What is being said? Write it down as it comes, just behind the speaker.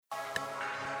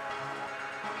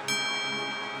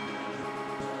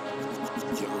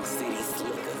Yung City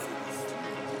Slicka.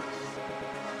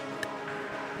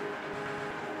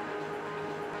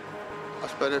 I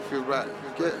spend a few racks,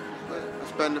 get it right. I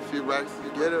spend a few racks,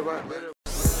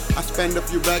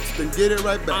 then get it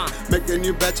right back. Make a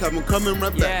new batch, have them coming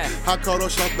right back. Hot call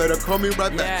those shots, better call me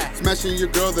right back. Smashing your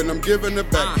girl, then I'm giving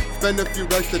it back. Spend a few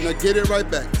racks, then I get it right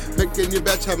back. Make a new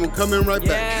batch, have them coming right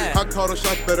back. Hot call those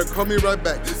shots, better call me right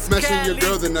back. Smashing your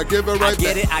girl, then I give it right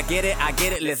back. I get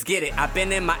it, let's get it. I've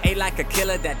been in my A like a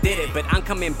killer that did it. But I'm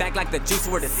coming back like the juice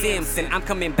were the Simpson. I'm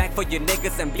coming back for your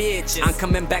niggas and bitches. I'm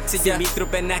coming back to ya, me through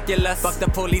binoculars. Fuck the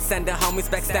police and the homies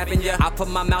backstabbing ya. I put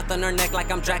my mouth on her neck like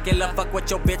I'm Dracula. Fuck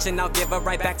with your bitch and I'll give her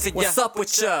right back to ya. What's up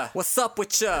with ya? What's up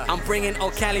with ya? I'm bringing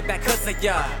old Cali back cause of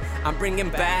ya. I'm bringing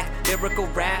back lyrical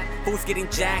rap. Fools getting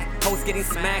jacked, hoes getting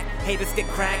smacked. Haters get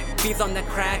cracked, beats on the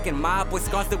crack. And my boy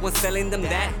Scars the one selling them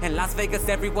that. In Las Vegas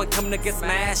everyone come to get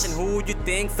smashed. And who you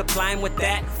think supplying with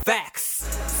that? Facts,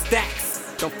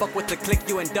 stacks. Don't fuck with the clique,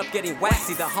 you end up getting whacked.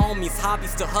 See the homies'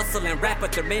 hobbies to hustle and rap,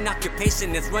 but their main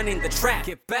occupation is running the trap.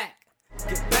 Get back,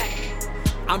 get back.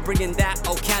 I'm bringing that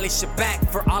old Cali shit back.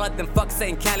 For all of them fucks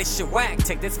saying Cali shit whack.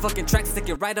 Take this fucking track, stick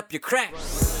it right up your crack.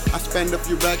 I spend a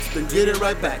few racks, then get it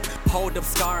right back. Hold up,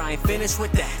 Scar, I ain't finished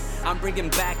with that. I'm bringing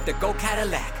back the Go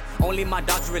Cadillac. Only my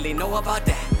dogs really know about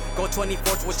that. Go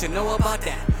 24th, what you know about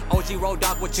that? OG Road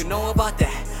Dog, what you know about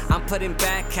that? I'm putting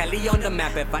back Cali on the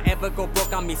map. If I ever go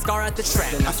broke, I'll meet Scar at the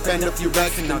track. I spend a few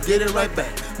racks and I'll get it right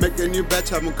back. Make a new batch,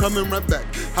 have them coming right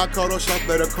back. Hot call those shots,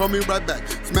 better call me right back.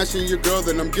 Smashing your girl,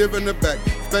 then I'm giving it back.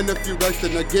 Spend a few racks,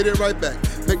 then I get it right back.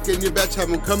 Make a new batch, have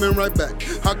them coming right back.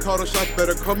 Hot call those shots,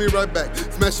 better call me right back.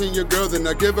 Smashing your girl, then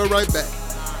I give it right back.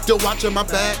 Still watching my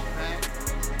back,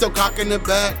 still cocking it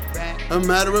back. A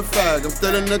matter of fact, I'm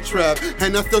still in the trap,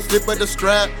 and I still sleep with the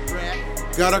strap.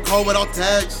 Got a call without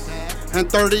tags, and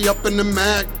 30 up in the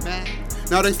Mac.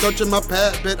 Now they searching my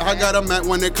pad, but I got a Mac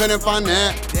when they couldn't find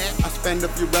that. I spend a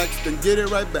few racks, then get it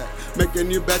right back. Make a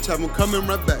new batch, have them coming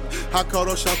right back. Hot call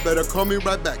those shots, better call me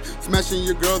right back. Smashing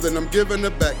your girl, then I'm giving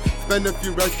it back. Spend a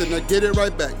few racks, then I get it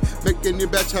right back. Make a new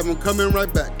batch, have them coming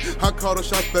right back. Hot call those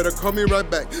shots, better call me right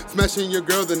back. Smashing your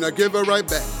girl, then I give it right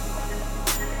back.